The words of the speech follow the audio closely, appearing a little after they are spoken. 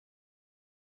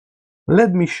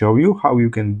let me show you how you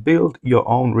can build your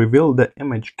own Reveal the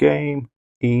Image game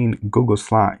in Google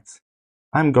Slides.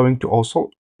 I'm going to also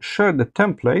share the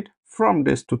template from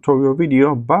this tutorial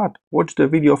video, but watch the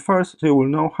video first so you will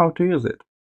know how to use it.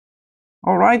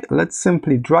 Alright, let's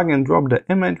simply drag and drop the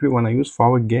image we want to use for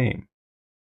our game.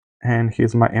 And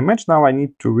here's my image. Now I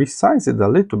need to resize it a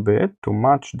little bit to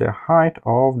match the height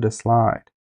of the slide.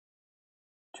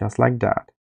 Just like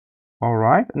that.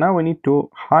 Alright, now we need to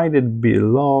hide it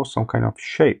below some kind of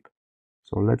shape.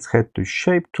 So let's head to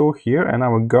Shape tool here, and I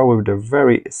will go with the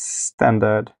very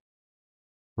standard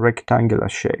rectangular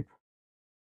shape.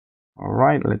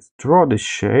 Alright, let's draw the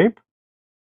shape.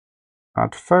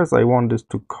 At first I want this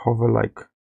to cover like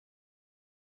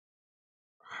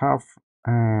half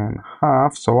and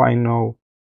half, so I know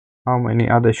how many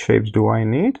other shapes do I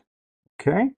need.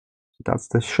 Okay, that's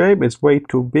the shape. It's way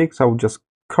too big, so I'll just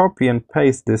copy and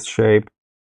paste this shape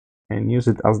and use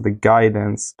it as the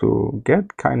guidance to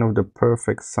get kind of the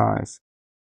perfect size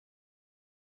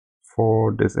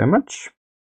for this image.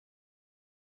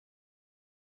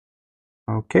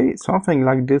 Okay, something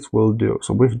like this will do.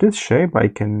 So with this shape I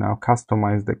can now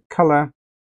customize the color.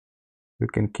 You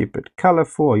can keep it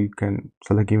colorful, or you can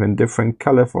select even different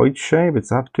color for each shape.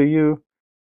 It's up to you.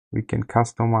 We can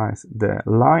customize the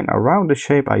line around the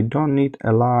shape. I don't need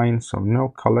a line, so no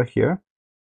color here.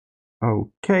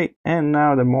 Okay, and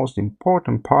now the most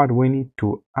important part, we need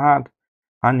to add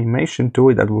animation to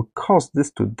it that will cause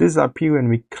this to disappear when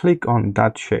we click on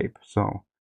that shape. So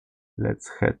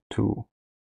let's head to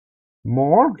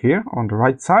More here on the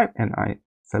right side, and I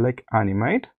select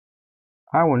Animate.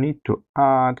 I will need to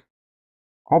add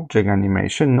object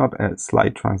animation, not a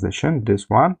slide transition, this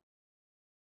one.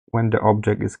 When the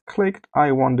object is clicked,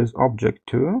 I want this object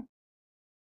to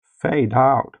fade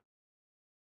out.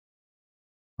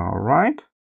 Alright,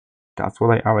 that's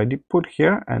what I already put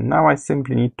here, and now I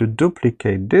simply need to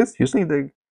duplicate this using the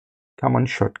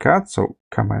command shortcut. So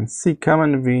Command C,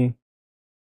 Command V,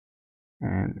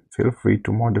 and feel free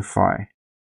to modify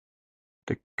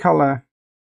the color.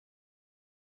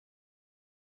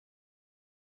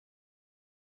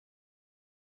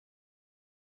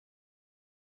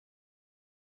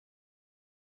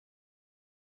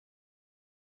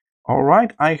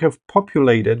 Alright, I have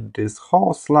populated this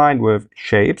whole slide with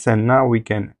shapes, and now we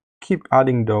can keep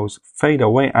adding those fade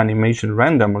away animation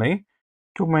randomly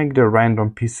to make the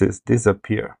random pieces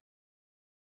disappear.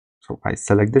 So I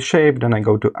select the shape, then I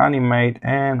go to Animate,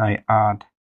 and I add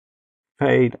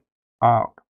fade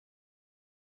out.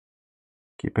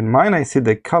 Keep in mind, I see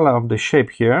the color of the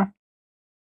shape here.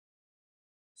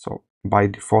 So by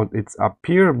default it's up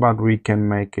here, but we can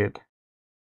make it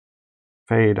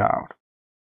fade out.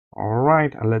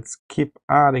 Alright, let's keep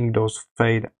adding those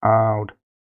fade out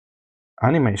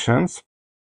animations.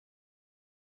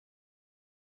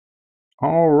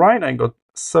 Alright, I got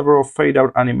several fade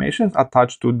out animations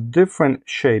attached to different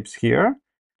shapes here.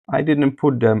 I didn't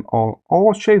put them on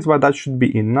all shapes, but that should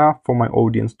be enough for my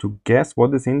audience to guess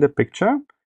what is in the picture.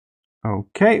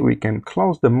 Okay, we can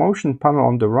close the motion panel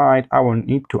on the right. I will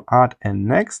need to add a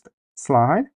next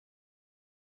slide.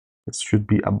 It should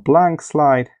be a blank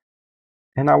slide.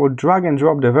 And I will drag and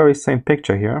drop the very same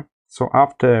picture here. So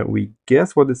after we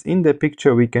guess what is in the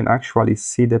picture, we can actually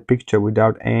see the picture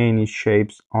without any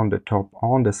shapes on the top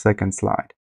on the second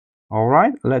slide.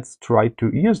 Alright, let's try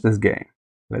to use this game.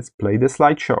 Let's play the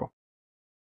slideshow.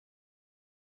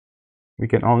 We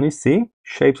can only see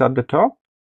shapes at the top,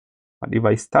 but if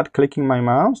I start clicking my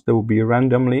mouse, they will be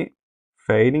randomly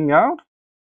fading out.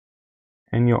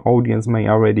 And your audience may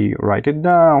already write it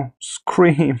down,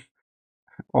 scream,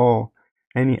 or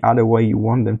any other way you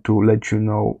want them to let you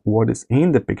know what is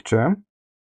in the picture.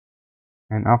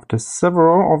 And after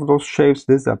several of those shapes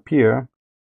disappear,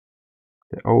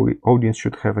 the audience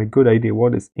should have a good idea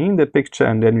what is in the picture,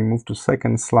 and then we move to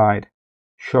second slide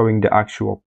showing the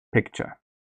actual picture.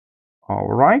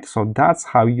 Alright, so that's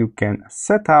how you can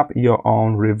set up your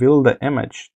own Reveal the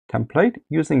Image template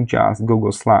using just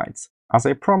Google Slides. As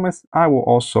I promised, I will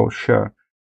also share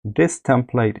this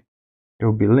template. It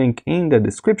will be linked in the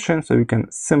description, so you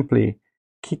can simply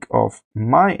kick off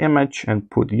my image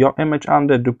and put your image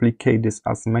under, duplicate this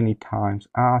as many times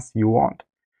as you want.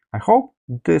 I hope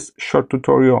this short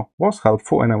tutorial was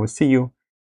helpful, and I will see you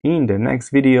in the next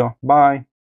video. Bye!